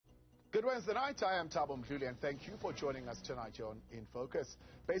Good Wednesday night. I am Thabo Mdluli, and thank you for joining us tonight here on In Focus.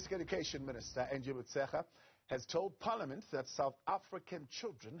 Basic Education Minister Angie Motshekga has told Parliament that South African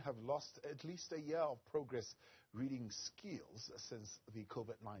children have lost at least a year of progress reading skills since the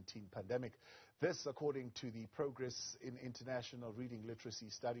COVID-19 pandemic. This, according to the Progress in International Reading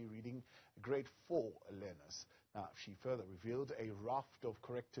Literacy study, reading grade 4 learners. Now, she further revealed a raft of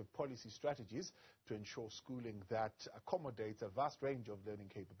corrective policy strategies to ensure schooling that accommodates a vast range of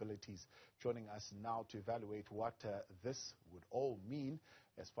learning capabilities. Joining us now to evaluate what this would all mean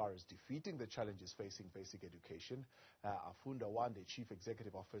as far as defeating the challenges facing basic education, Funda Wande, Chief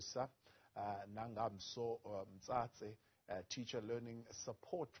Executive Officer, Nangamso Mtsatse, Teacher Learning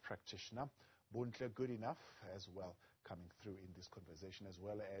Support Practitioner, Bontle Goodenough as well coming through in this conversation, as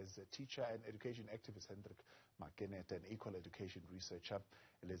well as teacher and education activist Hendrick Makaneta and equal education researcher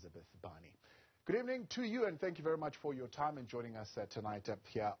Elizabeth Biney. Good evening to you, and thank you very much for your time and joining us tonight up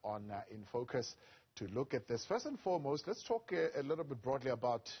here on In Focus to look at this. First and foremost, let's talk a little bit broadly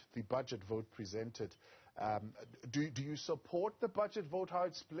about the budget vote presented. Do you support the budget vote, how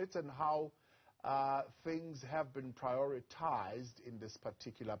it's split, and how things have been prioritized in this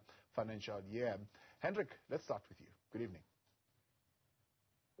particular financial year? Hendrick, let's start with you. Good evening.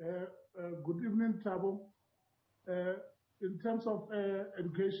 Good evening, Thabo. In terms of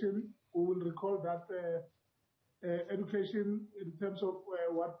education, we will recall that education, in terms of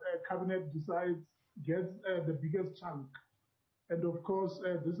what cabinet decides, gets the biggest chunk. And of course,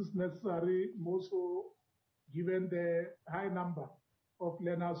 this is necessary more so given the high number of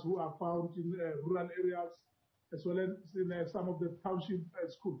learners who are found in rural areas, as well as in some of the township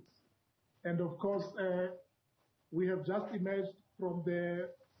schools. And of course, we have just emerged from the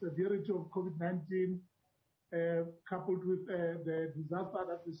severity of COVID-19, coupled with the disaster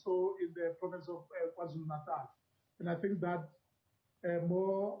that we saw in the province of KwaZulu-Natal. And I think that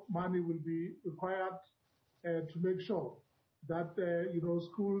more money will be required to make sure that,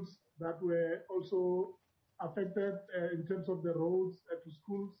 schools that were also affected in terms of the roads to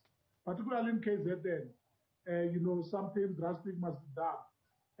schools, particularly in KZN, something drastic must be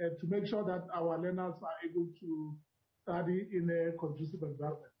done to make sure that our learners are able to study in a conducive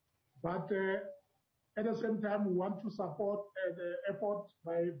environment. But at the same time, we want to support the effort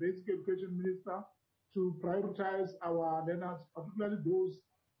by Basic Education Minister to prioritize our learners, particularly those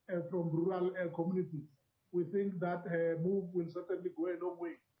from rural communities. We think that her move will certainly go a long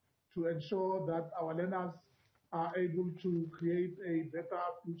way to ensure that our learners are able to create a better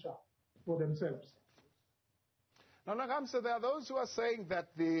future for themselves. Now, Nangamso, there are those who are saying that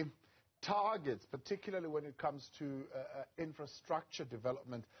the targets, particularly when it comes to infrastructure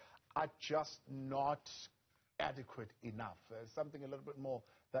development, are just not adequate enough. There's something a little bit more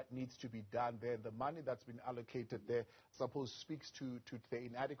that needs to be done there. The money that's been allocated there, I suppose, speaks to the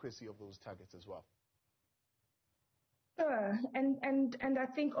inadequacy of those targets as well. Sure. And I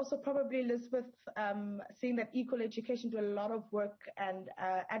think also probably, Elizabeth, seeing that Equal Education do a lot of work and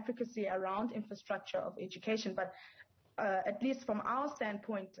advocacy around infrastructure of education, but at least from our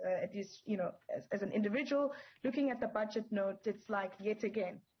standpoint, at least, as an individual, looking at the budget note, it's like, yet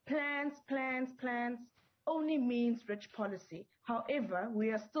again, plans only means rich policy. However,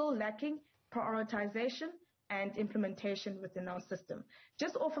 we are still lacking prioritization and implementation within our system.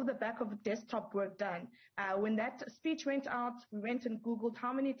 Just off of the back of desktop work done, when that speech went out, we went and Googled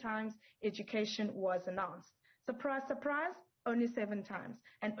how many times education was announced. Surprise, surprise, only 7 times.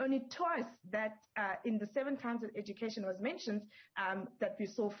 And only twice that in the 7 times that education was mentioned, that we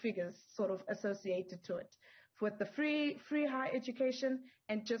saw figures sort of associated to it. With the free higher education,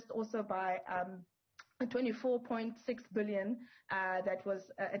 and just also by 24.6 billion that was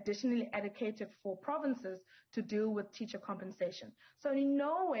additionally allocated for provinces to deal with teacher compensation. So in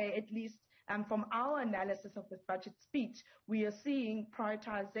no way, at least from our analysis of this budget speech, we are seeing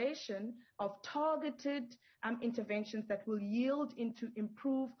prioritization of targeted interventions that will yield into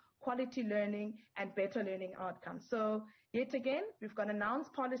improved quality learning and better learning outcomes. So yet again, we've got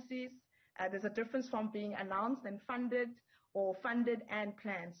announced policies. There's a difference from being announced and funded, or funded and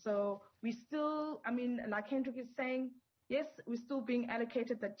planned. So we still, like Hendrick is saying, yes, we're still being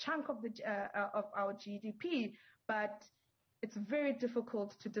allocated the chunk of of our GDP, but it's very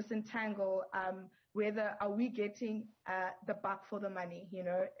difficult to disentangle whether are we getting the buck for the money.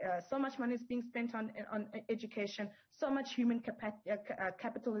 So much money is being spent on education, so much human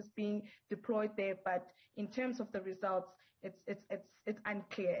capital is being deployed there, but in terms of the results, it's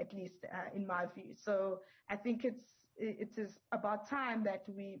unclear, at least in my view. So I think it is about time that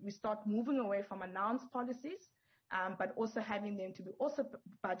we start moving away from announced policies, but also having them to be also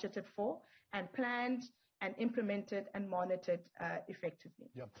budgeted for and planned and implemented and monitored effectively.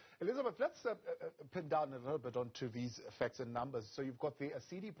 Yeah. Elizabeth, let's pin down a little bit onto these facts and numbers. So you've got the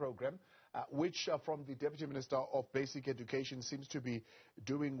CD program, which from the Deputy Minister of Basic Education seems to be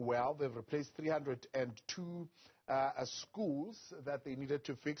doing well. They've replaced 302 schools that they needed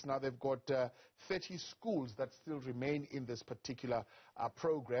to fix. Now they've got 30 schools that still remain in this particular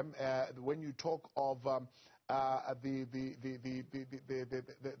program. When you talk of the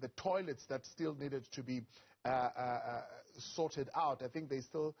toilets that still needed to be sorted out, I think they're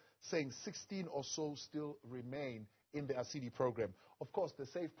still saying 16 or so still remain in the CD program. Of course, the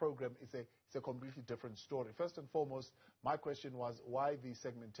SAFE program is a completely different story. First and foremost, my question was why the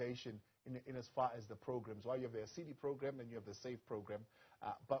segmentation in as far as the programs, why you have the CD program and you have the SAFE program,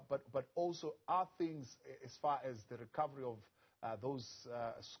 but also are things as far as the recovery of those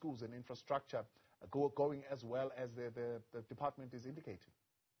schools and infrastructure going as well as the department is indicating?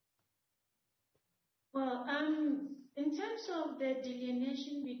 Well, in terms of the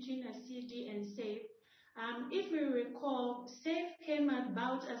delineation between a CD and SAFE, if we recall, SAFE came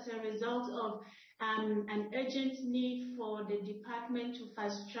about as a result of an urgent need for the department to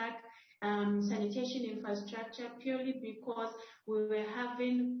fast-track sanitation infrastructure purely because we were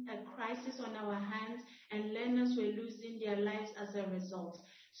having a crisis on our hands and learners were losing their lives as a result.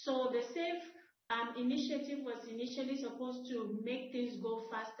 So the SAFE initiative was initially supposed to make things go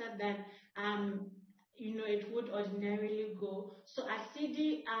faster than it would ordinarily go. So a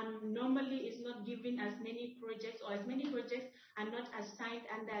CD normally is not given as many projects, or as many projects are not assigned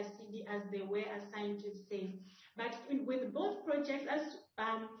under a CD as they were assigned to SAFE. But with both projects, as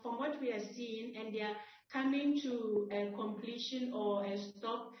from what we are seeing, and they are coming to a completion or a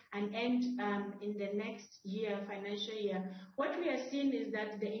stop and end in the next year, financial year, what we are seeing is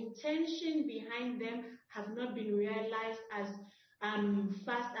that the intention behind them have not been realized as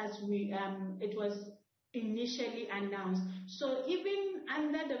fast as it was initially announced. So even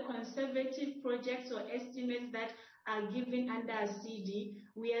under the conservative projects or estimates that are given under a CD,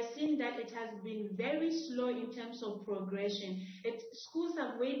 we are seeing that it has been very slow in terms of progression. Schools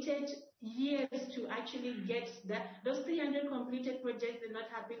have waited years to actually get that. Those 300 completed projects did not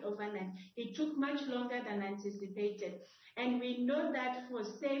happen overnight. It took much longer than anticipated. And we know that for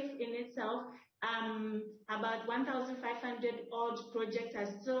SAFE in itself, about 1,500 odd projects are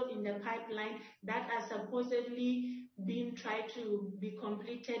still in the pipeline that are supposedly being tried to be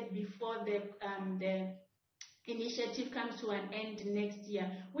completed before the initiative comes to an end next year,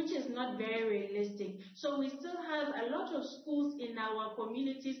 which is not very realistic. So we still have a lot of schools in our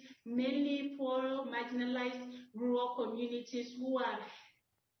communities, mainly poor, marginalized rural communities, who are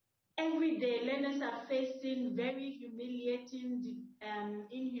every day learners are facing very humiliating,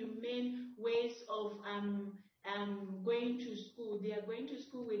 inhumane ways of going to school. They are going to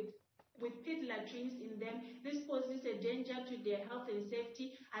school with pit latrines in them. This poses a danger to their health and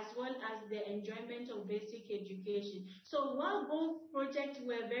safety as well as the enjoyment of basic education. So while both projects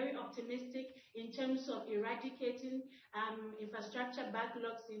were very optimistic in terms of eradicating infrastructure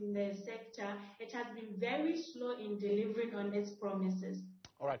backlogs in the sector, it has been very slow in delivering on its promises.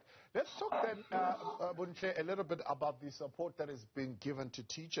 All right. Let's talk then, Bontle, a little bit about the support that is being given to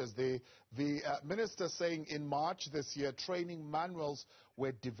teachers. The minister saying in March this year, training manuals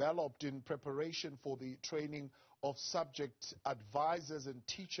were developed in preparation for the training of subject advisors and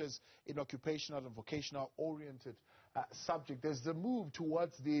teachers in occupational and vocational-oriented subject. There's the move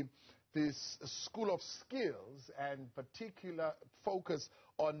towards this school of skills and particular focus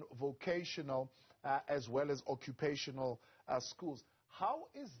on vocational as well as occupational schools. How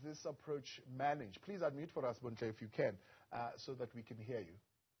is this approach managed? Please unmute for us, Bontle, if you can, so that we can hear you.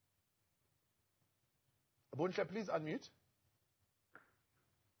 Bontle, please unmute.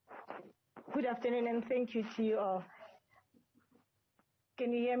 Good afternoon, and thank you to you all.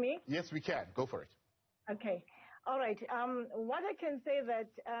 Can you hear me? Yes, we can. Go for it. Okay. All right. What I can say that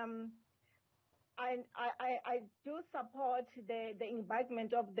I do support the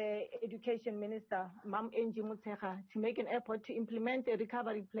investment of the Education Minister, Angie Motshekga, to make an effort to implement a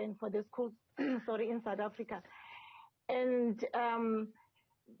recovery plan for the schools in South Africa. And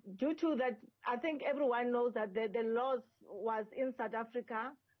due to that, I think everyone knows that the loss was in South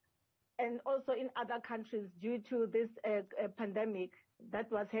Africa and also in other countries due to this pandemic that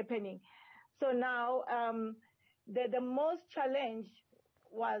was happening. So now the most challenge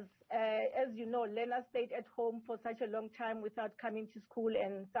was, as you know, learners stayed at home for such a long time without coming to school,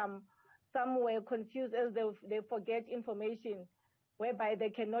 and some were confused as they forget information whereby they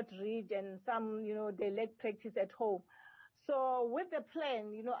cannot read, and some, they lack practice at home. So with the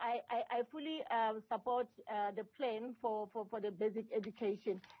plan, I fully support the plan for the basic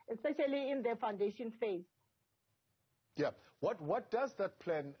education, especially in the foundation phase. Yeah. What does that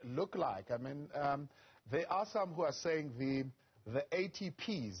plan look like? I mean, there are some who are saying the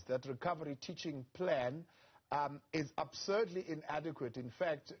ATPs, that recovery teaching plan, is absurdly inadequate. In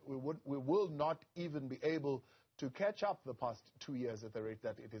fact, we will not even be able to catch up the past 2 years at the rate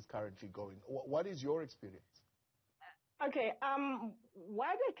that it is currently going. What is your experience? Okay,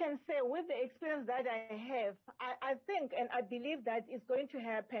 what I can say with the experience that I have, I think and I believe that it's going to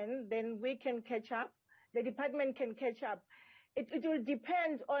happen, then we can catch up, the department can catch up. It will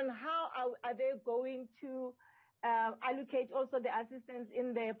depend on how are they going to allocate also the assistance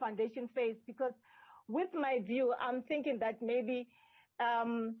in the foundation phase, because with my view, I'm thinking that maybe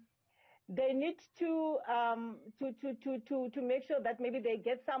they need to make sure that maybe they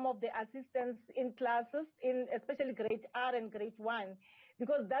get some of the assistance in classes, in especially grade R and grade 1,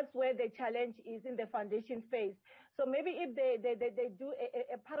 because that's where the challenge is in the foundation phase. So maybe if they do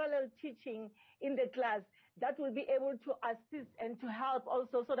a parallel teaching in the class, that will be able to assist and to help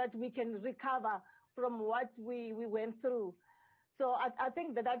also, so that we can recover from what we went through. So I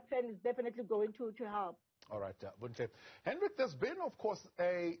think that plan is definitely going to help. All right, Bontle. Hendrick, there's been, of course,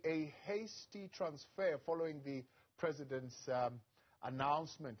 a hasty transfer following the President's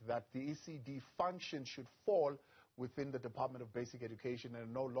announcement that the ECD function should fall within the Department of Basic Education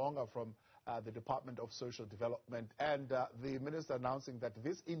and no longer from the Department of Social Development. And the Minister announcing that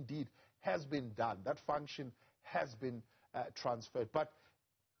this indeed has been done. That function has been transferred. But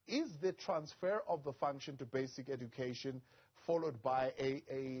is the transfer of the function to basic education followed by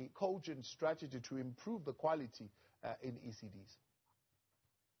a cogent strategy to improve the quality in ECDs?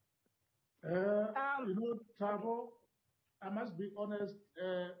 Thabo, I must be honest,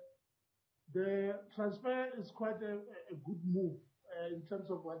 the transfer is quite a good move in terms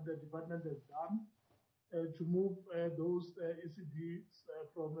of what the department has done to move those ECDs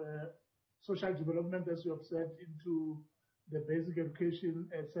from social development, as you have said, into the basic education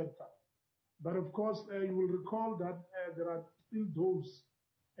sector. But of course, you will recall that there are still those,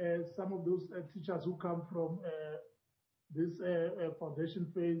 some of those teachers who come from this foundation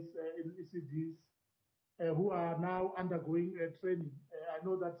phase in ECDs who are now undergoing training. I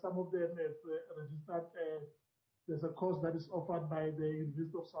know that some of them have registered, there's a course that is offered by the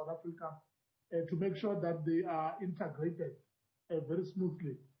University of South Africa to make sure that they are integrated very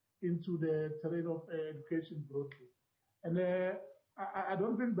smoothly into the terrain of education broadly. And I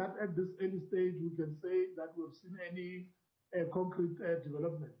don't think that at this early stage we can say that we've seen any concrete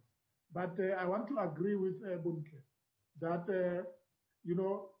development. But I want to agree with Bontle that,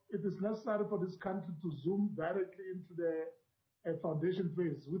 it is necessary for this country to zoom directly into the foundation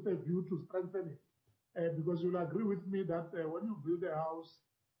phase with a view to strengthen it. Because you'll agree with me that when you build a house,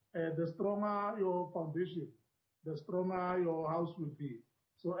 the stronger your foundation, the stronger your house will be.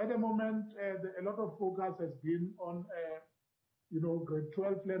 So at the moment, a lot of focus has been on, grade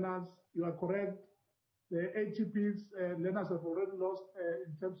 12 learners. You are correct. The ATPs learners have already lost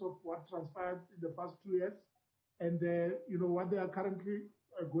in terms of what transpired in the past 2 years. And, what they are currently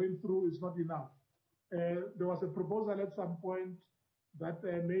going through is not enough. There was a proposal at some point that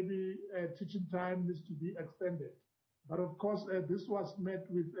maybe teaching time needs to be extended. But of course, this was met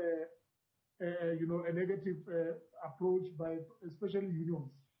with a negative approach by especially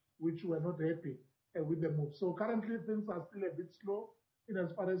unions, which were not happy with the move. So currently things are still a bit slow in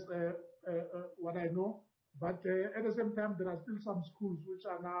as far as what I know. But at the same time, there are still some schools which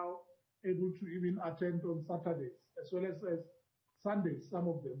are now able to even attend on Saturdays, as well as Sundays, some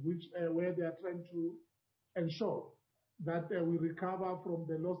of them, which where they are trying to ensure that we recover from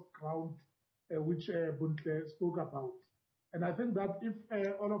the lost ground which Bontle spoke about. And I think that if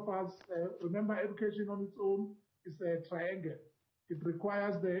all of us remember, education on its own is a triangle. It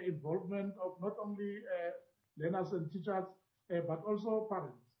requires the involvement of not only learners and teachers, but also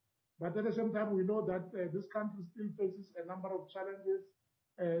parents. But at the same time, we know that this country still faces a number of challenges,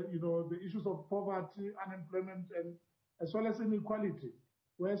 the issues of poverty, unemployment, and as well as inequality,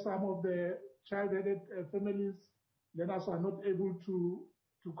 where some of the child-headed families, learners are not able to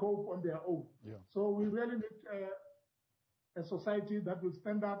cope on their own. Yeah. So we really need a society that will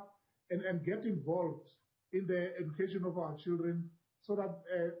stand up and get involved in the education of our children so that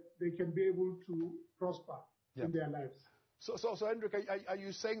they can be able to prosper in their lives. So Hendrick, are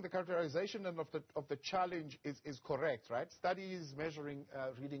you saying the characterization of the challenge is correct, right? Studies measuring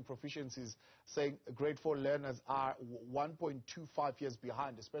reading proficiencies saying grade 4 learners are 1.25 years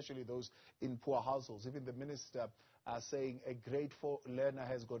behind, especially those in poor households. Even the minister saying a grade 4 learner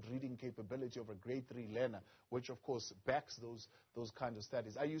has got reading capability of a grade 3 learner, which of course backs those kinds of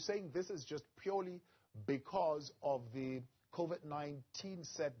studies. Are you saying this is just purely because of the COVID-19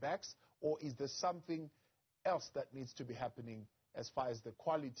 setbacks, or is there something else that needs to be happening as far as the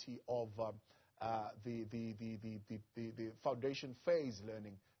quality of the foundation phase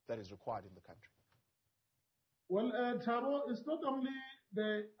learning that is required in the country? Well, Thabo, it's not only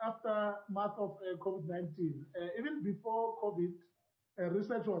the aftermath of COVID-19. Even before COVID,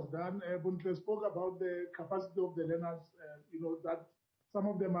 research was done. Bontle spoke about the capacity of the learners, that some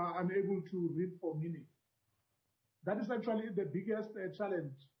of them are unable to read for meaning. That is actually the biggest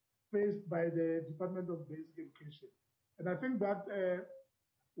challenge faced by the Department of Basic Education. And I think that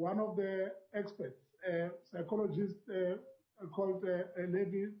one of the experts, psychologist called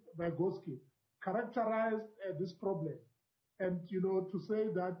Levi Vygotsky, characterized this problem. And, to say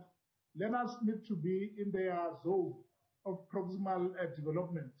that learners need to be in their zone of proximal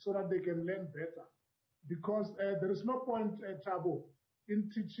development so that they can learn better. Because there is no point, Thabo, in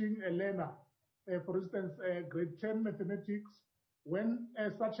teaching a learner, for instance, grade 10 mathematics, when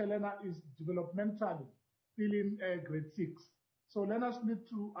such a learner is developmentally still in grade 6. So learners need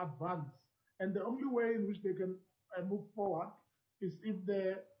to advance. And the only way in which they can move forward is if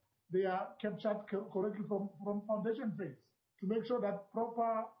they are captured correctly from foundation phase, to make sure that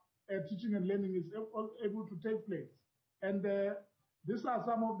proper teaching and learning is able to take place. And these are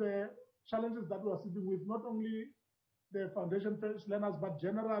some of the challenges that we are sitting with, not only the foundation phase learners, but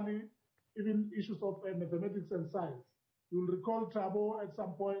generally even issues of mathematics and science. You'll recall, Thabo, at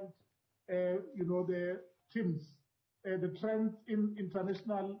some point, the TIMS, the trends in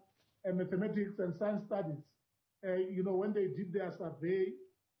international mathematics and science studies. When they did their survey,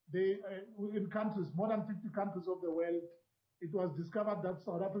 in countries, more than 50 countries of the world, it was discovered that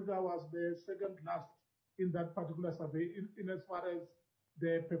South Africa was the second last in that particular survey in as far as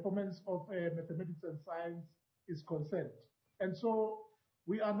the performance of mathematics and science is concerned. And so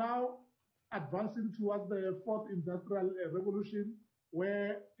we are now advancing towards the fourth industrial revolution,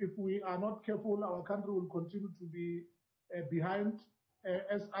 where if we are not careful, our country will continue to be behind,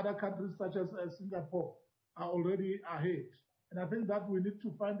 as other countries such as Singapore are already ahead. And I think that we need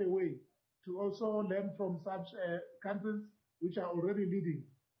to find a way to also learn from such countries which are already leading,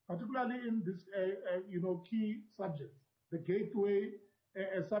 particularly in this, key subjects, the gateway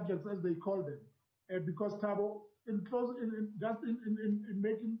subjects as they call them, because Thabo, in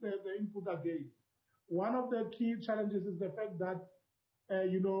making the input again, one of the key challenges is the fact that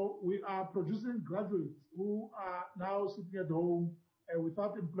we are producing graduates who are now sitting at home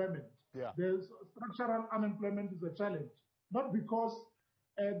without employment. Yeah. The structural unemployment is a challenge, not because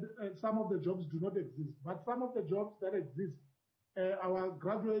some of the jobs do not exist, but some of the jobs that exist, our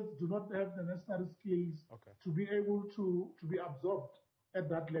graduates do not have the necessary skills to be able to be absorbed at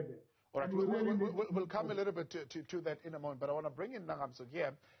that level. All right, we'll come a little bit to that in a moment, but I want to bring in Nangamso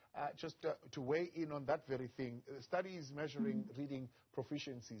here just to weigh in on that very thing. Studies measuring reading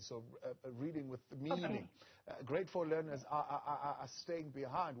proficiency, so reading with meaning. Grade 4 learners are staying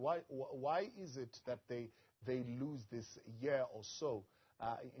behind. Why is it that they lose this year or so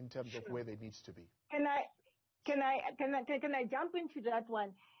in terms of where they need to be? Can I jump into that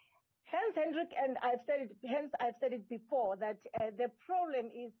one? Hence, Hendrick, and I've said it before, that the problem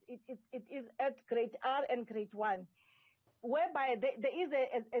is it is at grade R and grade 1, whereby there is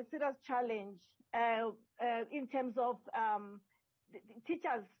a serious challenge in terms of the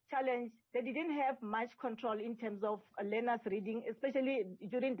teachers' challenge. They didn't have much control in terms of learners reading, especially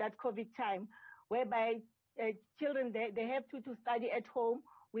during that COVID time, whereby children, they have to study at home.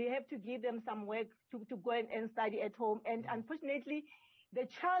 We have to give them some work to go and study at home. And unfortunately, the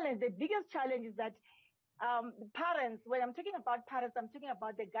biggest challenge is that parents, when I'm talking about parents, I'm talking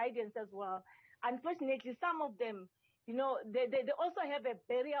about the guidance as well. Unfortunately, some of them, they also have a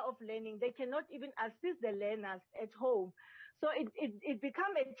barrier of learning. They cannot even assist the learners at home. So it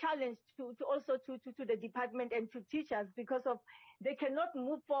becomes a challenge to the department and to teachers, because of they cannot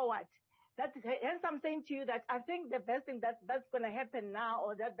move forward. Hence I'm saying to you that I think the best thing that's going to happen now,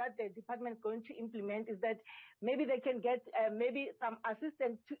 or that the department is going to implement, is that maybe they can get maybe some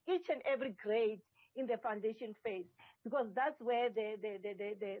assistance to each and every grade in the foundation phase, because that's where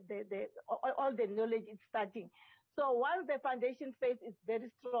all the knowledge is starting. So once the foundation phase is very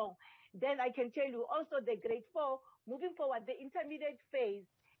strong, then I can tell you also the grade 4, moving forward, the intermediate phase,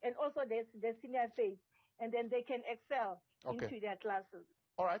 and also the senior phase, and then they can excel into their classes.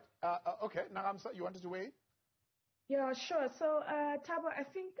 All right. Okay. Nangamso, you wanted to weigh? Yeah, sure. So, Tabo, I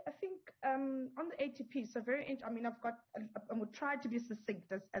think on the ATP, so I mean, I will try to be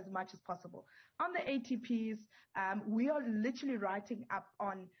succinct as much as possible. On the ATPs, we are literally writing up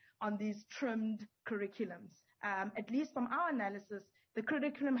on these trimmed curriculums. At least from our analysis, the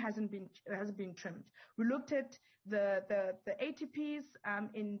curriculum hasn't been trimmed. We looked at the ATPs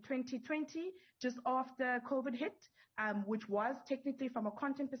in 2020, just after COVID hit, which was technically from a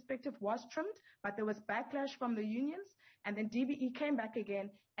content perspective was trimmed, but there was backlash from the unions, and then DBE came back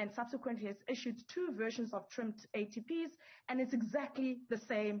again and subsequently has issued 2 versions of trimmed ATPs, and it's exactly the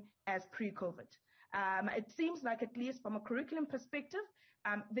same as pre-COVID. It seems like, at least from a curriculum perspective,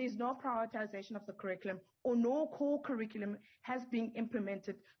 there's no prioritization of the curriculum, or no core curriculum has been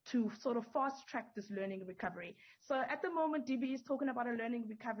implemented to sort of fast track this learning recovery. So at the moment, DB is talking about a learning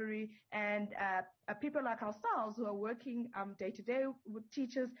recovery, and people like ourselves who are working day to day with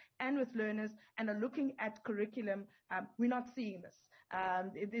teachers and with learners and are looking at curriculum, we're not seeing this.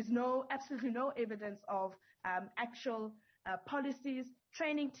 There's absolutely no evidence of actual policies,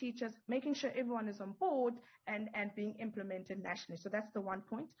 training teachers, making sure everyone is on board and being implemented nationally. So that's the one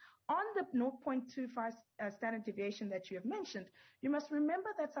point. On the 0.25 standard deviation that you have mentioned, you must remember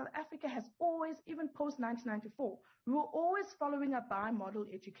that South Africa has always, even post-1994, we were always following a bi-model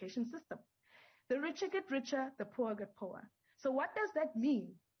education system. The richer get richer, the poor get poorer. So what does that mean?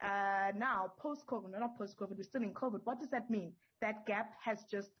 Now, post-COVID, not post-COVID, we're still in COVID. What does that mean? That gap has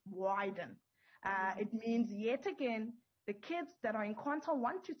just widened. It means, yet again, the kids that are in quintile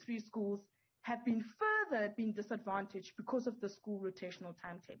 1 to 3 schools have been further disadvantaged because of the school rotational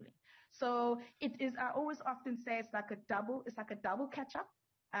timetabling. So it is, I always often say, it's like a double catch up.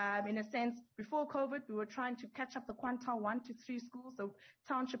 In a sense, before COVID, we were trying to catch up the quintile 1 to 3 schools, the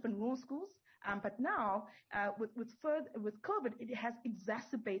township and rural schools. But now, with COVID, it has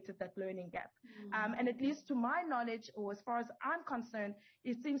exacerbated that learning gap. And at least to my knowledge, or as far as I'm concerned,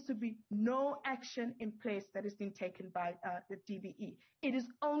 it seems to be no action in place that has been taken by the DBE. It is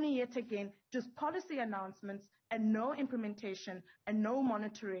only, yet again, just policy announcements and no implementation and no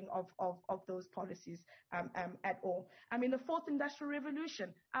monitoring of those policies at all. I mean, the 4th industrial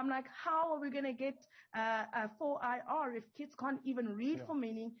revolution, I'm like, how are we going to get a 4IR if kids can't even read for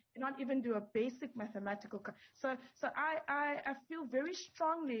meaning, cannot even do a basic mathematical. So I feel very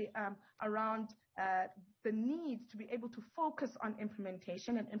strongly around the need to be able to focus on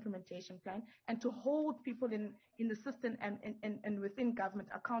implementation and implementation plan, and to hold people in the system and within government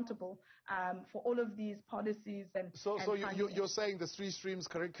accountable for all of these policies. So you're saying the 3 streams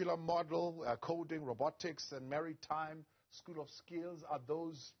curriculum model, coding, robotics, and maritime, School of Skills, are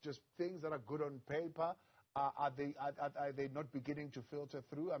those just things that are good on paper? Are they not beginning to filter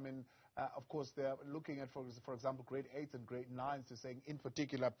through? I mean, of course, they're looking at, for example, grade 8 and grade 9s. They're saying, in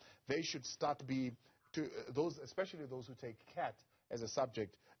particular, they should start those, especially those who take CAT as a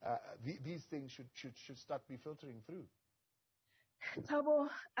subject. These things should start be filtering through. Tabo,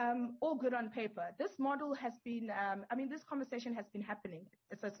 all good on paper. This model has been, this conversation has been happening.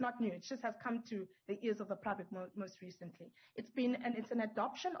 So it's not new. It just has come to the ears of the public most recently. It's an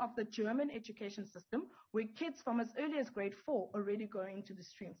adoption of the German education system, where kids from as early as grade 4 already going into the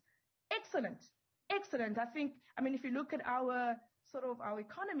streams. Excellent. I think, if you look at our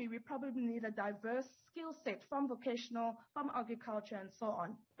economy, we probably need a diverse skill set from vocational, from agriculture, and so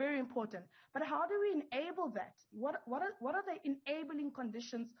on. Very important. But how do we enable that? What are the enabling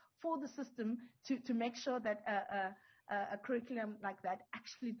conditions for the system to make sure that a curriculum like that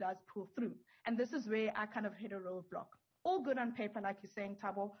actually does pull through? And this is where I kind of hit a roadblock. All good on paper, like you're saying,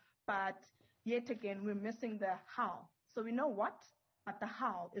 Tabo, but yet again, we're missing the how. So we know what, but the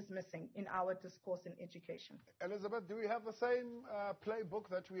how is missing in our discourse in education. Elizabeth, do we have the same playbook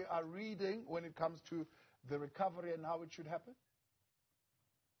that we are reading when it comes to the recovery and how it should happen?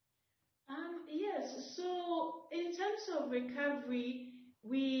 Yes. So in terms of recovery,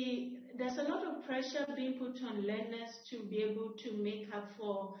 there's a lot of pressure being put on learners to be able to make up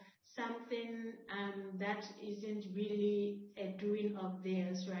for something that isn't really a doing of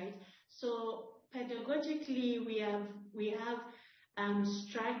theirs, right? So pedagogically, we have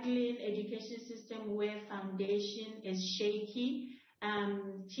struggling education system where foundation is shaky.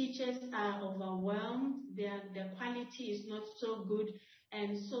 Teachers are overwhelmed. The quality is not so good.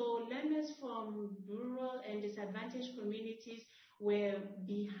 And so learners from rural and disadvantaged communities were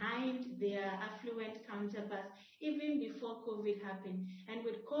behind their affluent counterparts even before COVID happened. And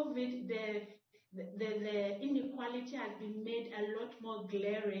with COVID, the inequality has been made a lot more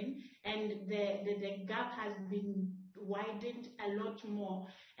glaring, and the gap has been widened a lot more.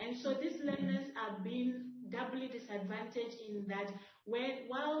 And so these learners are being doubly disadvantaged in that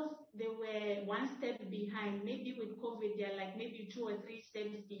whilst they were one step behind, maybe with COVID, they're like maybe 2 or 3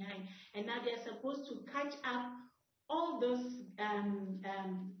 steps behind. And now they're supposed to catch up all those,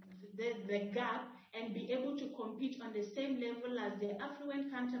 the gap, and be able to compete on the same level as their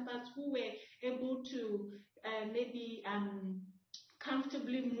affluent counterparts who were able to maybe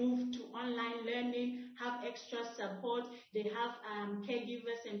comfortably move to online learning, have extra support. They have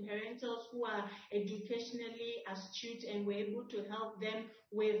caregivers and parentals who are educationally astute and were able to help them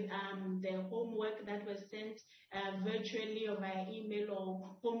with their homework that was sent virtually or via email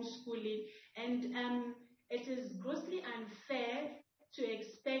or homeschooling. And it is grossly unfair to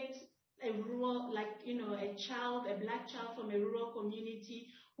expect a rural, like, a child, a black child from a rural community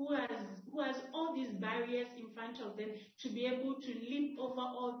who has all these barriers in front of them to be able to leap over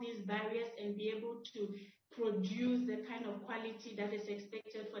all these barriers and be able to produce the kind of quality that is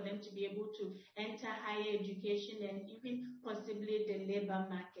expected for them to be able to enter higher education and even possibly the labor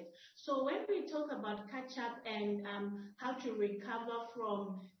market. So when we talk about catch-up and how to recover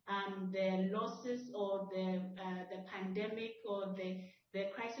from the losses or the pandemic or the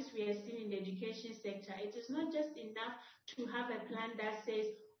crisis we are seeing in the education sector, it is not just enough to have a plan that says,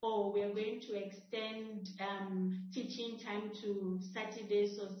 oh, we're going to extend teaching time to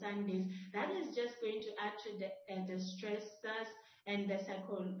Saturdays or Sundays. That is just going to add to the stressors and the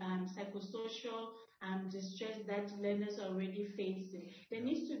psychosocial distress that learners are already facing. There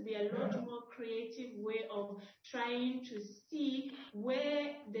needs to be a lot more creative way of trying to see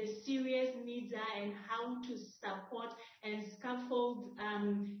where the serious needs are and how to support and scaffold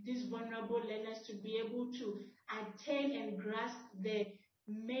these vulnerable learners to be able to attain and grasp the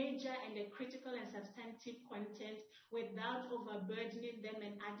major and the critical and substantive content without overburdening them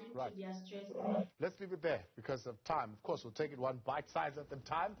and adding to their stress. Let's leave it there because of time. Of course, we'll take it one bite size at a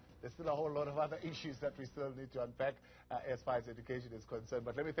time. There's still a whole lot of other issues that we still need to unpack as far as education is concerned.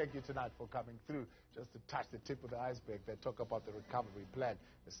 But let me thank you tonight for coming through just to touch the tip of the iceberg that talk about the recovery plan.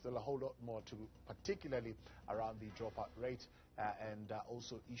 There's still a whole lot more to, particularly around the dropout rate and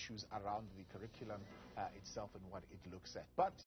also issues around the curriculum itself and what it looks at. But